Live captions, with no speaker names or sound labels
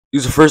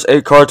Use the first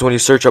 8 cards when you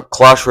search up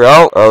Clash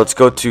Royale. Alright, let's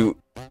go to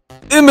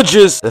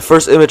images. The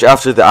first image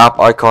after the app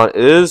icon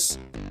is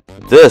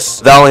this.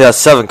 That only has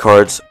 7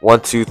 cards.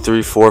 1, 2,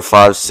 3, 4,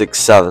 5, 6,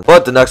 7.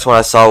 But the next one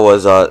I saw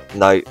was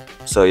Knight.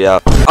 So yeah.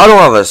 I don't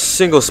have a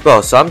single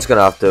spell, so I'm just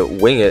gonna have to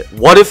wing it.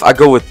 What if I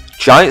go with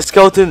Giant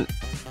Skeleton?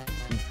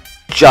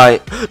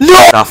 Giant.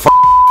 No! Nah,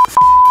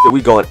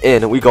 we going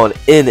in. We going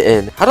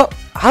in. How the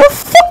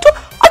fuck do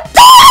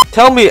I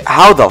tell me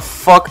how the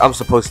fuck I'm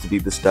supposed to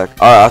beat this deck.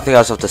 Alright, I think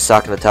I just have to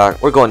sack an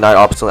attack. We're going Knight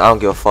opposite lane. I don't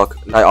give a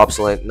fuck. Knight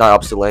opposite lane. Knight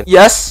opposite lane.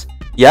 Yes.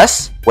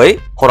 Yes. Wait.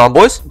 Hold on,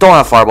 boys. Don't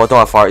have fireball. Don't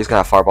have fire. He's gonna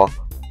have fireball.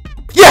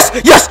 Yes.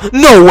 Yes.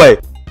 No way.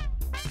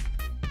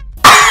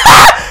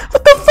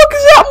 What the fuck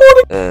is that,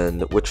 Morning?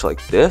 And which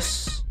like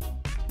this?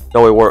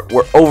 No way.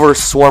 We're over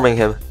swarming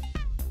him.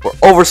 We're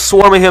over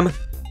swarming him.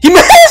 He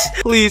missed.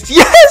 Please.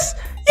 Yes.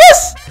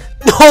 Yes.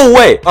 No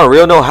way.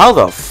 Unreal. No. How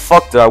the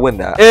fuck did I win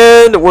that?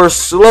 And we're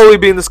slowly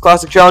beating this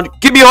classic challenge.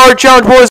 Give me a hard challenge, boys.